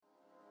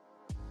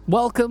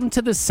Welcome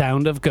to the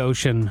Sound of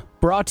Goshen,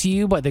 brought to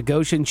you by the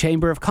Goshen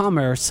Chamber of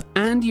Commerce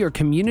and your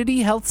community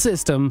health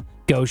system,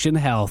 Goshen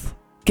Health.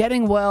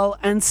 Getting well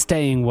and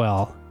staying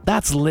well.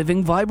 That's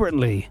living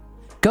vibrantly.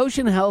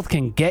 Goshen Health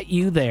can get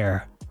you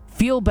there.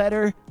 Feel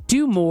better,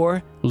 do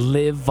more,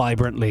 live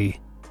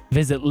vibrantly.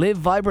 Visit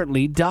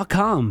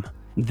livevibrantly.com.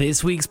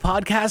 This week's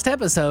podcast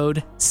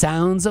episode,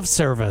 Sounds of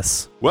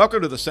Service.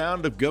 Welcome to the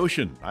Sound of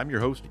Goshen. I'm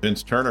your host,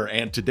 Vince Turner,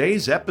 and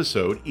today's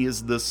episode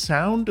is The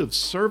Sound of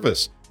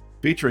Service,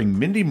 featuring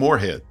Mindy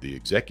Moorhead, the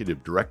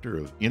Executive Director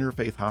of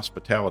Interfaith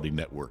Hospitality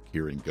Network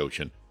here in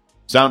Goshen.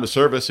 Sound of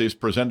Service is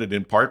presented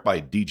in part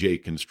by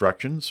DJ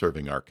Construction,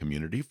 serving our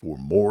community for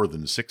more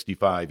than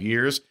 65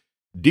 years.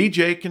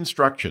 DJ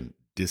Construction,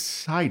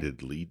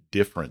 decidedly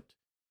different.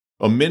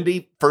 Well,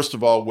 Mindy, first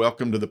of all,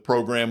 welcome to the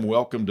program.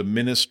 Welcome to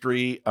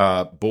ministry.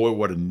 Boy,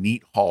 what a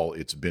neat haul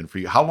it's been for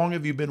you. How long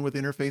have you been with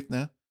Interfaith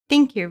now?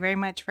 Thank you very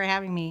much for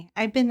having me.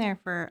 I've been there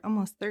for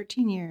almost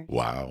 13 years.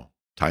 Wow.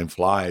 Time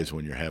flies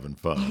when you're having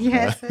fun.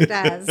 Yes, it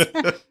does.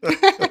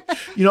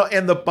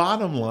 And the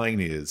bottom line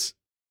is,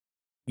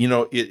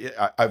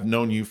 I've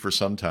known you for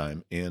some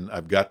time, and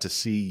I've got to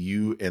see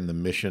you and the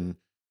mission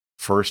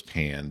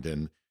firsthand.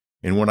 And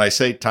when I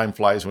say time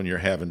flies when you're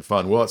having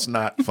fun, well, it's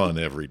not fun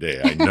every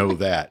day. I know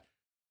that.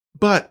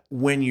 But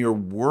when your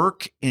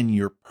work and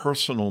your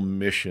personal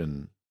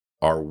mission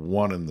are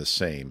one and the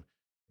same,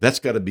 that's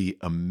got to be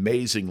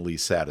amazingly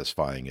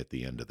satisfying at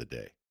the end of the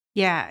day.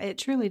 Yeah, it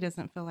truly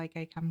doesn't feel like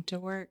I come to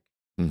work.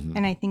 Mm-hmm.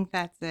 And I think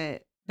that's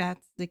it.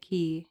 That's the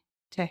key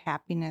to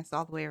happiness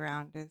all the way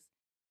around is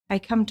I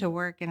come to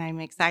work and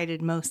I'm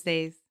excited most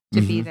days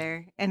to be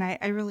there. And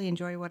I really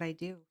enjoy what I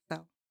do.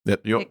 So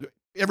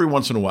every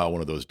once in a while,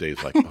 one of those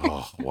days like,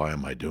 oh, why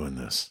am I doing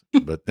this?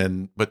 But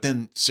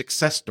then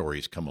success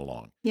stories come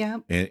along.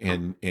 Yeah.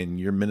 And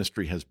your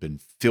ministry has been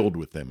filled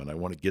with them. And I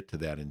want to get to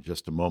that in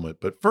just a moment.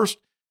 But first,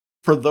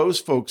 for those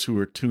folks who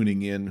are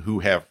tuning in who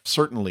have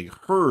certainly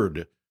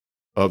heard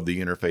of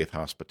the Interfaith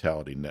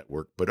Hospitality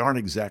Network, but aren't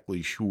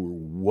exactly sure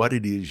what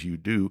it is you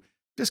do,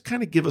 just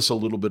kind of give us a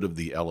little bit of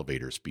the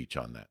elevator speech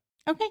on that.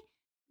 Okay.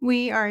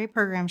 We are a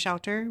program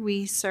shelter.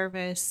 We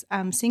service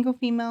single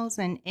females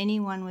and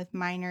anyone with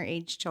minor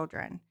age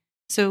children.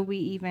 So we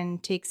even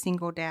take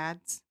single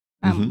dads.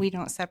 We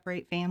don't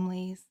separate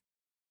families.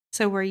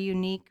 So we're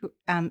unique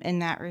in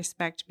that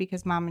respect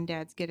because mom and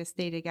dads get to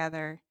stay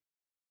together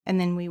and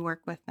then we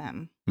work with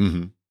them.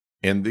 Mm-hmm.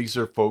 And these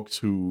are folks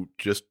who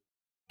just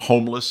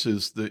homeless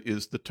is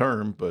the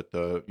term, but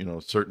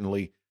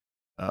certainly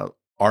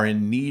are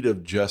in need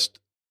of just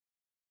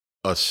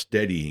a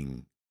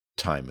steadying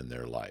time in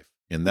their life,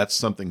 and that's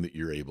something that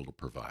you're able to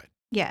provide.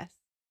 Yes,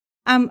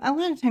 a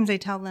lot of times I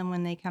tell them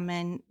when they come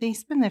in, they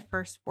spend the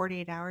first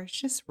 48 hours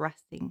just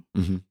resting.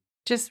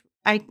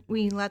 Mm-hmm.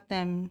 We let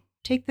them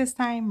take this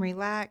time,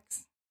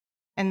 relax,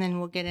 and then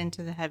we'll get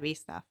into the heavy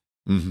stuff.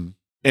 Mm-hmm.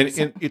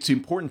 And it's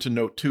important to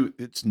note too,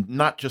 it's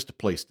not just a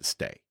place to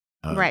stay.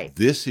 Right.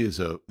 This is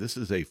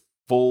a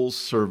full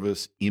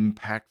service,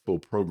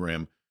 impactful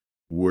program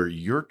where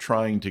you're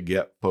trying to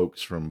get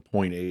folks from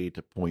point A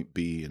to point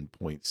B and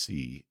point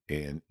C,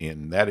 and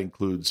that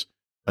includes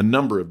a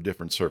number of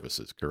different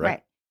services, correct?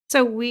 Right.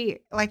 So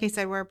like I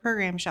said, we're a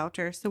program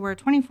shelter, so we're a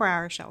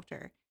 24-hour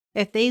shelter.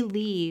 If they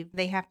leave,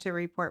 they have to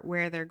report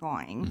where they're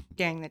going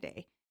during the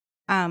day.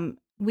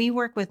 We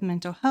work with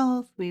mental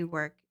health. We've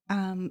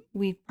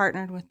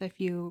partnered with a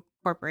few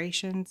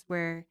corporations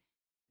where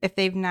if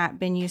they've not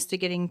been used to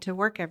getting to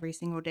work every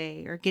single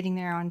day or getting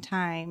there on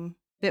time,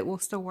 that we'll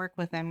still work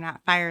with them,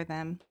 not fire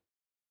them.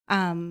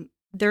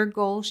 Their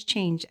goals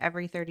change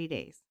every 30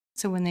 days.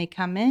 So when they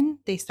come in,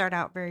 they start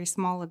out very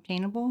small,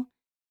 obtainable,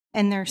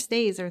 and their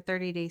stays are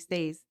 30-day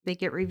stays. They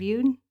get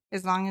reviewed.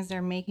 As long as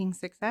they're making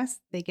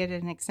success, they get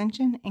an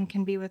extension and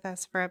can be with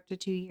us for up to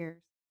 2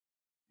 years.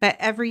 But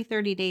every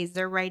 30 days,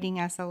 they're writing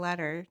us a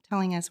letter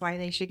telling us why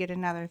they should get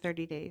another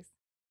 30 days.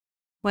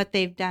 What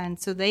they've done.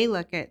 So they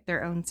look at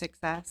their own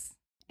success.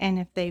 And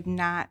if they've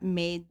not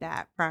made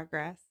that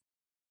progress,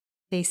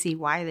 they see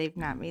why they've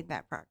not made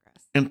that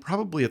progress. And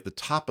probably at the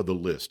top of the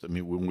list, I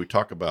mean, when we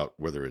talk about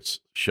whether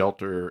it's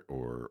shelter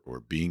or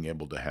being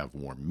able to have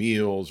warm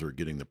meals or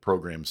getting the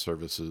program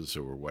services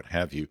or what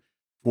have you,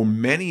 for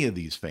many of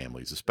these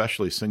families,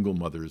 especially single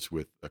mothers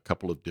with a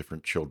couple of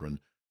different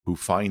children who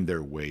find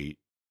their way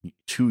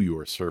to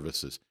your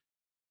services,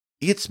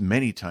 it's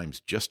many times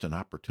just an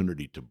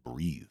opportunity to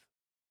breathe.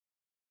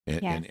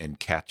 And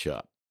catch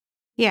up.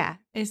 Yeah.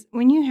 It's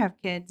when you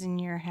have kids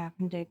and you're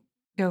having to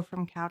go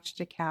from couch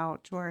to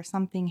couch or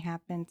something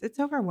happens, it's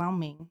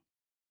overwhelming.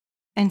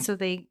 And so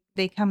they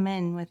come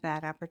in with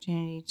that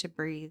opportunity to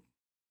breathe.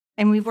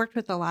 And we've worked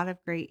with a lot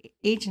of great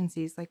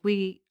agencies. Like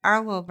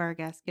all of our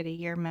guests get a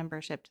year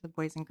membership to the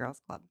Boys and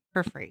Girls Club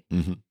for free.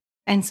 Mm-hmm.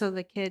 And so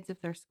the kids,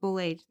 if they're school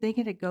age, they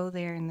get to go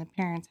there and the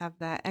parents have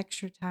that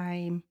extra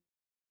time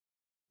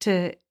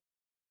to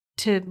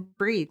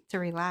breathe, to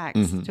relax,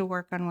 to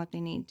work on what they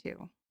need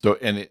to. So,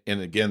 and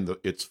again,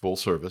 it's full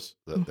service.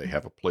 They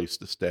have a place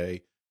to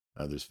stay.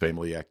 There's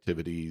family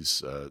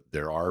activities.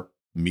 There are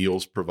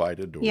meals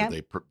provided, or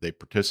Yep. they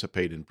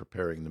participate in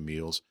preparing the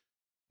meals.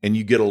 And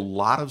you get a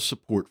lot of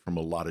support from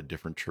a lot of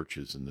different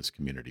churches in this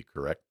community,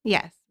 correct?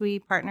 Yes, we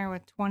partner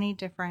with 20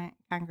 different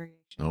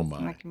congregations Oh, in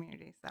my. the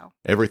community. So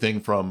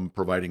Everything from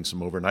providing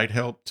some overnight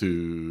help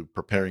to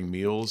preparing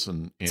meals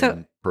and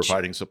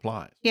providing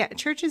supplies. yeah,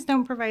 churches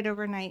don't provide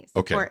overnight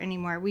Okay. support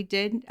anymore. We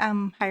did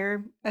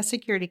hire a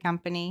security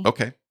company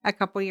Okay. a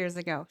couple years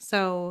ago.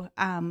 So,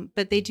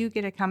 but they do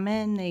get to come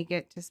in. They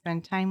get to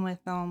spend time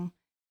with them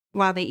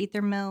while they eat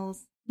their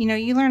meals. You know,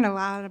 you learn a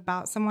lot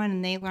about someone,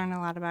 and they learn a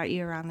lot about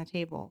you around the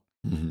table.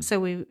 Mhm.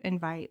 So we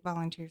invite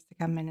volunteers to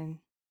come in and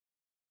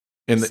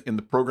And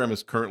the program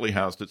is currently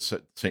housed at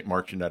St.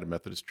 Mark's United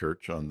Methodist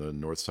Church on the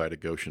north side of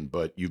Goshen,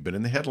 but you've been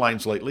in the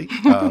headlines lately,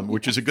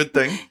 which is a good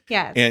thing.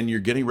 yes, And you're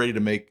getting ready to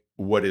make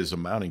what is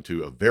amounting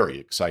to a very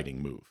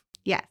exciting move.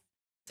 yes.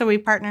 So we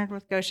partnered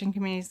with Goshen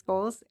Community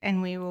Schools,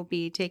 and we will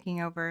be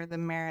taking over the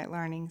Merit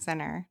Learning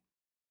Center.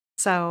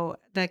 So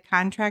the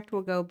contract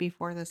will go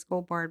before the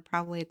school board,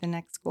 probably at the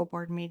next school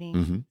board meeting.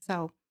 Mhm.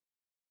 So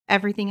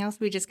everything else,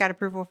 we just got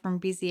approval from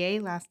BZA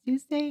last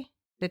Tuesday.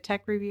 The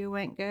tech review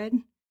went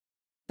good.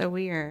 So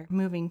we are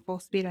moving full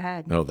speed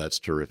ahead. No, that's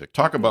terrific.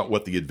 Talk about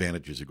what the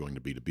advantages are going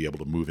to be able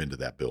to move into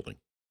that building.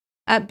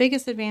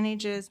 Biggest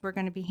advantage is we're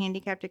going to be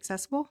handicapped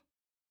accessible.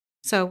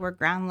 So we're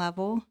ground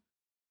level,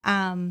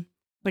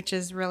 which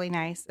is really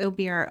nice. It'll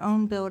be our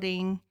own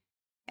building.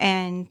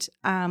 And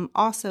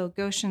also,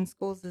 Goshen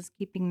Schools is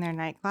keeping their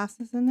night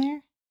classes in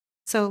there.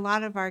 So a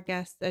lot of our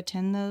guests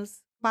attend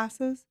those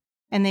classes,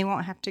 and they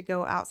won't have to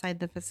go outside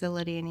the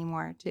facility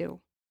anymore,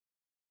 too.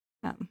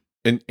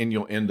 And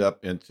you'll end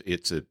up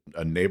it's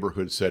a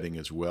neighborhood setting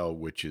as well,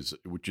 which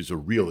is a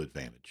real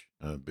advantage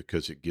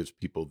because it gives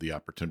people the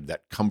opportunity,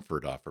 that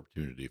comfort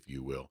opportunity, if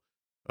you will,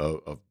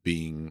 of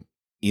being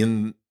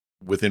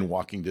within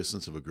walking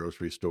distance of a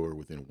grocery store,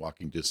 within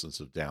walking distance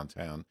of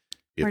downtown,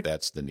 if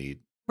that's the need.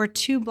 We're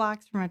 2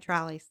 blocks from a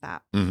trolley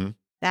stop. Mm-hmm.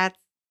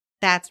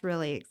 That's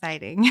really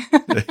exciting.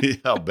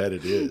 I'll bet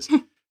it is.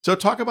 So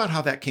talk about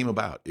how that came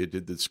about.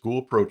 Did the school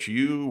approach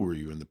you? Were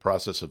you in the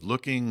process of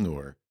looking,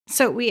 or?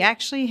 So we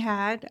actually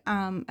had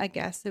a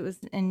guest that was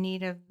in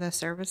need of the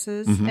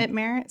services at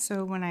Merit.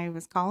 So when I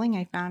was calling,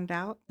 I found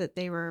out that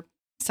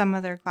some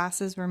of their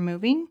classes were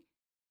moving.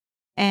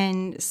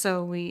 And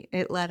so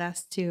it led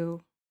us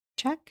to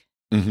check.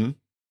 Mm-hmm.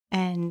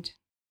 And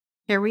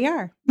here we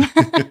are.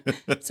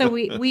 So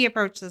we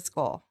approached the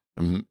school.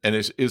 Mm-hmm. And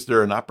is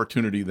there an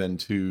opportunity then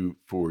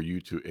for you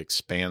to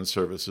expand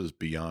services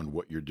beyond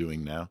what you're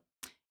doing now?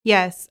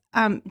 Yes.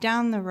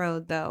 Down the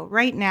road, though,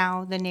 right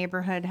now, the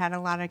neighborhood had a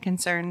lot of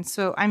concerns.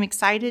 So I'm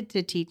excited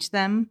to teach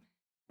them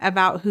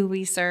about who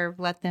we serve,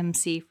 let them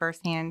see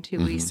firsthand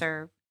who we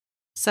serve.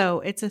 So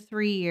it's a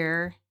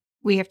 3-year.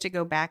 We have to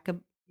go back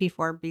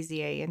before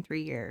BZA in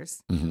 3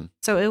 years. Mm-hmm.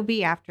 So it'll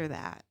be after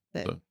that.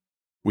 So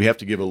we have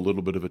to give a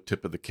little bit of a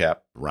tip of the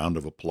cap, round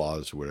of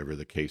applause, whatever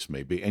the case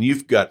may be. And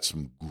you've got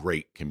some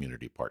great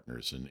community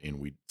partners, and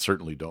we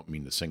certainly don't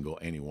mean to single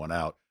anyone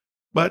out.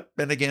 But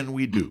then again,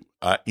 we do,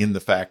 in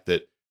the fact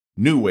that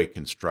New Way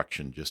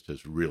Construction just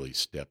has really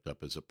stepped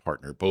up as a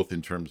partner, both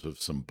in terms of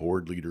some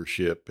board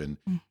leadership and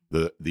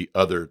the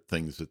other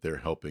things that they're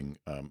helping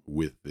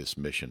with this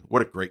mission.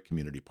 What a great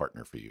community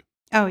partner for you.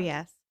 Oh,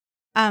 yes.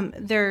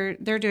 They're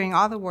doing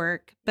all the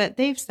work, but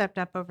they've stepped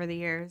up over the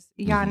years.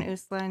 Jan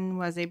Uslan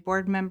was a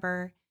board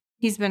member.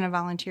 He's been a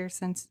volunteer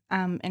since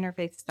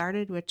Interfaith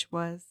started, this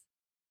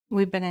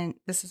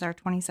is our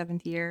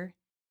 27th year.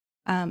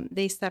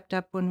 They stepped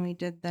up when we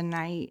did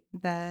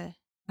the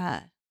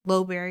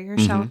low barrier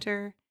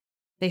shelter.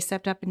 They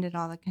stepped up and did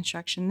all the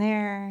construction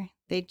there.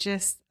 They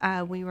just,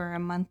 we were a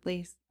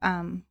monthly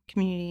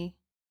community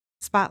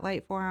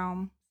spotlight for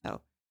them.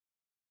 So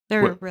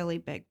they're really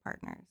big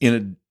partners.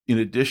 In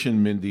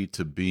addition, Mindy,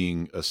 to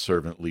being a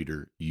servant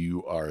leader,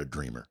 you are a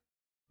dreamer.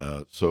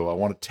 So I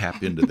want to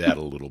tap into that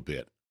a little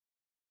bit.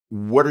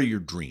 What are your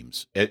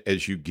dreams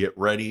as you get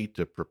ready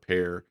to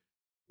prepare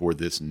for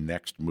this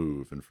next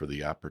move and for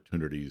the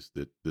opportunities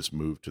that this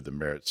move to the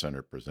Merit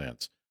Center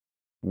presents?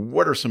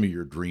 What are some of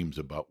your dreams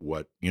about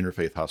what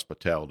Interfaith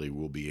Hospitality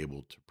will be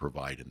able to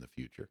provide in the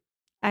future?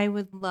 I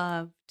would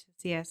love to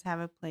see us have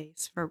a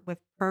place with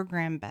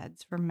program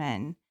beds for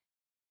men.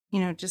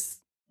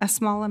 Just a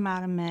small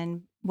amount of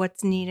men,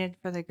 what's needed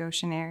for the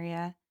Goshen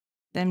area,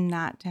 them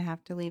not to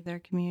have to leave their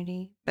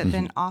community, but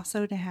then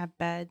also to have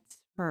beds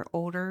for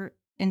older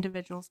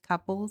individuals,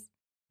 couples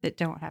that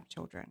don't have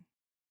children.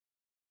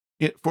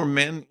 For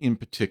men in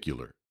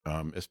particular,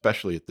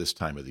 especially at this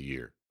time of the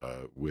year,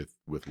 with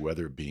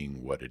weather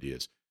being what it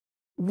is,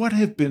 what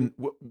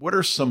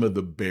are some of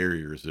the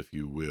barriers, if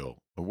you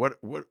will? What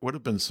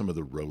have been some of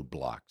the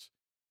roadblocks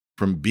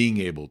from being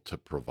able to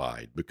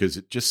provide? Because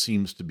it just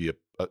seems to be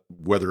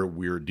whether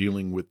we're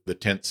dealing with the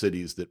tent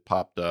cities that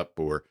popped up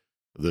or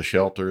the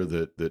shelter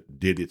that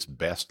did its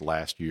best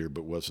last year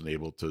but wasn't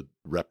able to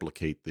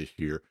replicate this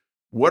year.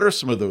 What are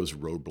some of those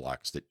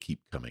roadblocks that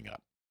keep coming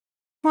up?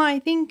 Well, I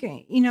think,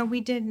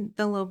 we did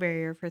the low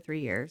barrier for 3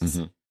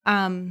 years.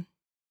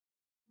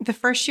 The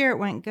first year it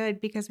went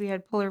good because we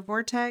had Polar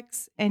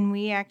Vortex, and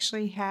we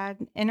actually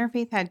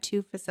Interfaith had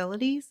 2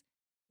 facilities.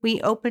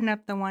 We opened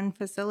up the one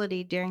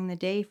facility during the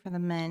day for the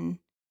men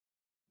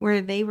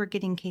where they were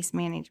getting case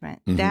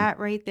management. Mhm. That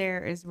right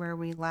there is where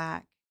we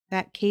lack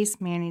that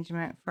case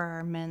management for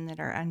our men that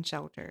are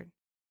unsheltered.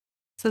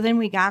 So then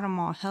we got them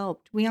all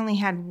helped. We only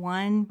had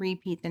 1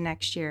 repeat the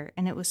next year,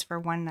 and it was for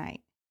 1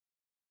 night.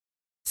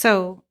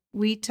 So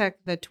we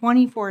took the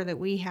 24 that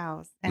we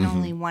housed, and Mhm.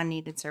 only 1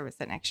 needed service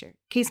the next year.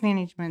 Case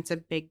management's a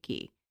big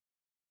key.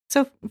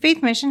 So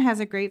Faith Mission has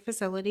a great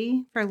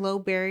facility for low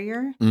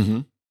barrier,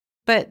 Mm-hmm.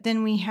 but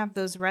then we have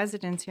those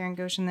residents here in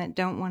Goshen that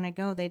don't want to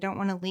go. They don't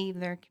want to leave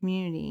their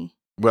community.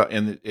 Well,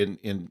 and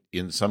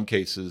in some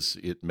cases,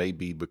 it may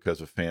be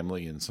because of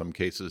family. In some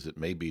cases, it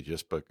may be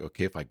just, but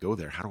okay, if I go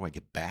there, how do I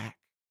get back?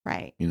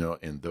 Right.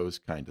 And those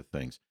kind of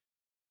things.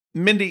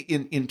 Mindy,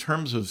 in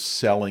terms of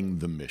selling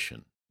the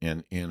mission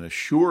and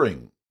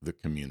assuring the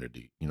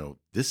community,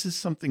 this is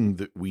something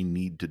that we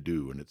need to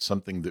do, and it's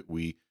something that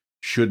we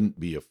shouldn't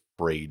be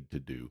afraid to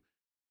do.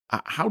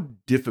 How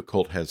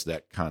difficult has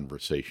that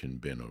conversation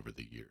been over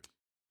the years?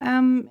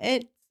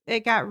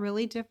 It got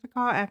really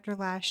difficult after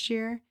last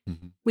year.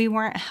 Mm-hmm. We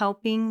weren't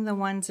helping the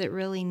ones that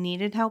really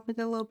needed help with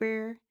the low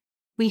barrier.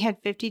 We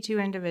had 52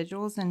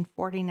 individuals, and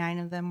 49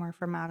 of them were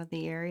from out of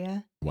the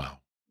area. Wow.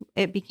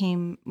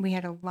 We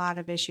had a lot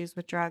of issues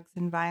with drugs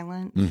and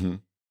violence. Mm-hmm.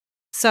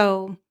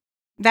 So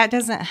that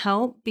doesn't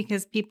help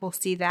because people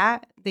see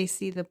that. They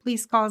see the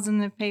police calls in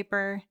the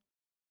paper,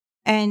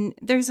 and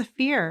there's a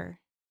fear.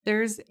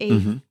 There's a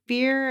Mm-hmm.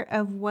 fear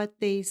of what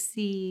they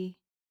see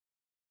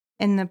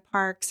in the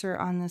parks or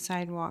on the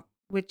sidewalk,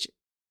 which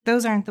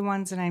those aren't the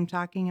ones that I'm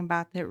talking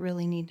about that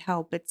really need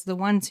help. It's the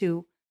ones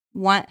who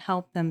want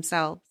help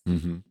themselves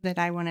Mm-hmm. that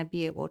I want to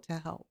be able to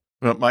help.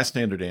 Well, my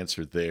standard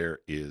answer there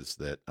is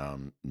that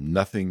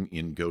nothing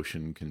in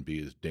Goshen can be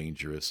as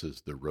dangerous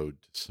as the road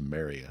to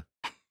Samaria.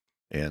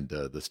 And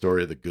the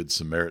story of the Good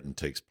Samaritan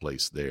takes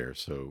place there.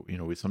 So,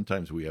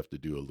 sometimes we have to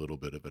do a little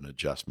bit of an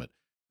adjustment.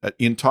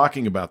 In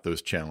talking about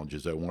those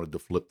challenges, I wanted to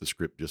flip the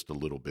script just a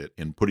little bit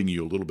and putting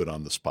you a little bit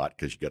on the spot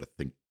because you got to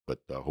think, but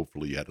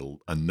hopefully you had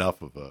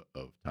enough of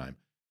time.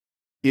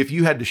 If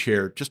you had to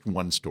share just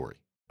one story,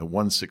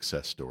 one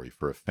success story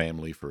for a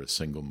family, for a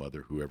single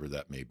mother, whoever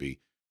that may be,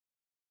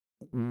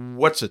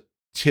 what's a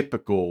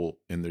typical,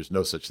 and there's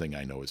no such thing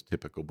I know as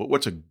typical, but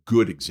what's a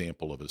good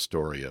example of a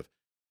story of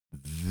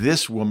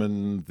this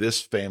woman,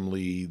 this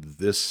family,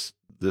 this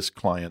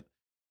client,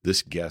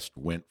 this guest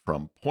went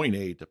from point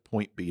A to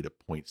point B to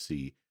point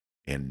C,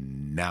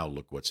 and now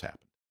look what's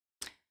happened.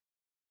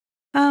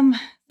 So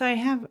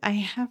I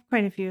have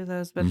quite a few of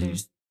those, but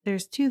Mhm.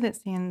 there's 2 that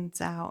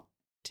stands out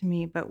to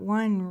me, but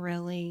one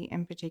really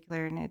in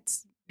particular, and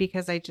it's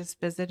because I just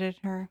visited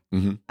her.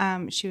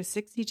 Mm-hmm. She was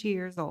 62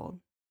 years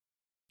old,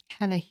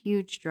 had a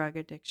huge drug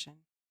addiction.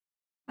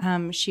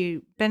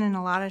 She'd been in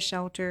a lot of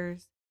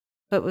shelters,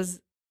 but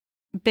was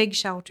big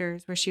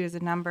shelters where she was a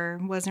number,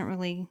 wasn't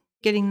really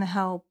getting the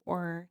help,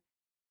 or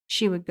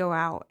she would go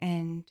out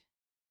and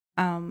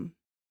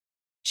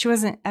she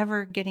wasn't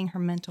ever getting her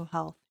mental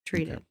health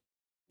treated. Okay.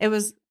 It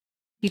was,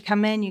 you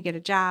come in, you get a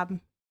job,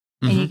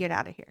 and you get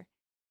out of here.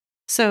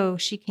 So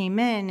she came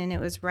in, and it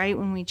was right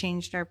when we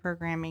changed our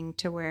programming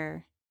to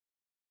where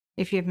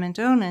if you have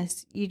mental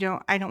illness,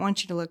 I don't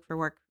want you to look for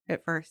work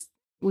at first.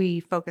 We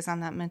focus on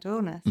that mental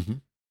illness. Mm-hmm.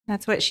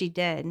 That's what she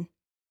did.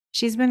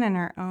 She's been in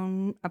her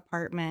own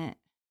apartment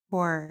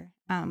for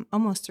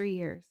almost 3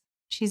 years.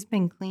 She's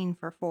been clean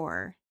for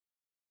 4.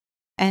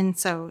 And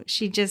so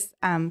she just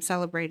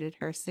celebrated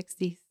her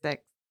 66th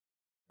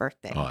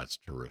birthday. Oh, that's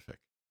terrific.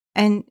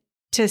 And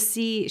to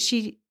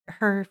see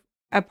her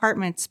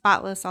apartment's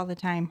spotless all the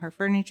time, her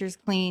furniture's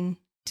clean,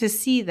 to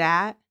see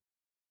that's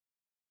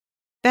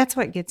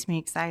what gets me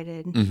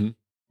excited. Mm-hmm.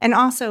 And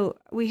also,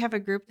 we have a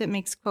group that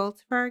makes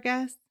quilts for our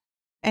guests,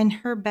 and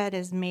her bed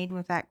is made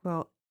with that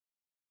quilt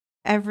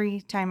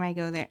every time I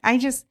go there. I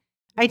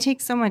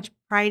take so much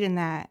pride in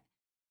that.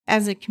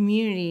 As a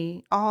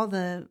community, all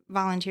the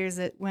volunteers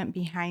that went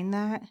behind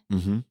that,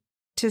 Mm-hmm.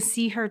 to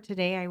see her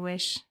today, I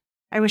wish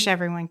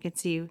everyone could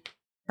see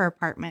her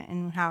apartment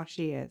and how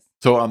she is.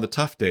 So on the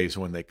tough days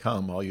when they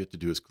come, all you have to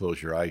do is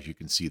close your eyes. You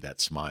can see that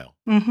smile,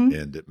 Mm-hmm.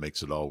 and it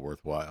makes it all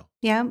worthwhile.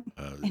 Yep.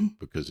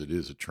 Because it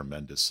is a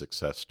tremendous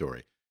success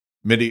story.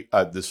 Mindy,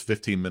 this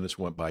 15 minutes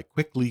went by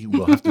quickly.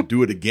 We'll have to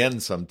do it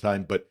again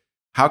sometime, but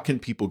how can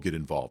people get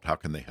involved? How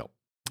can they help?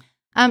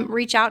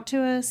 Reach out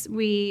to us.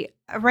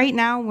 Right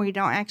now, we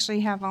don't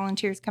actually have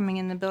volunteers coming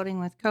in the building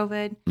with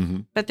COVID, Mm-hmm.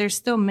 but there's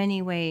still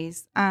many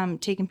ways,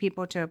 taking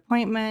people to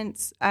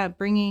appointments,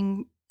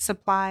 bringing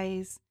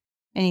supplies,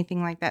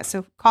 anything like that.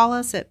 So call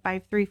us at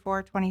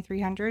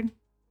 534-2300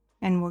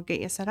 and we'll get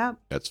you set up.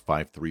 That's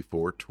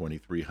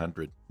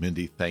 534-2300.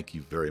 Mindy, thank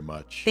you very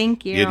much.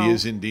 Thank you. It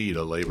is indeed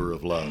a labor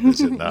of love,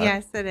 is it not?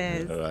 Yes, it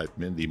is. All right,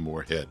 Mindy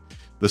Moorhead.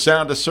 The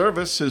Sound of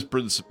Service has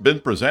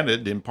been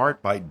presented in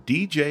part by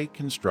DJ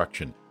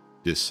Construction.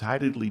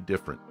 Decidedly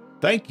different.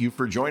 Thank you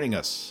for joining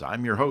us.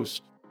 I'm your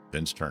host,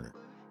 Vince Turner.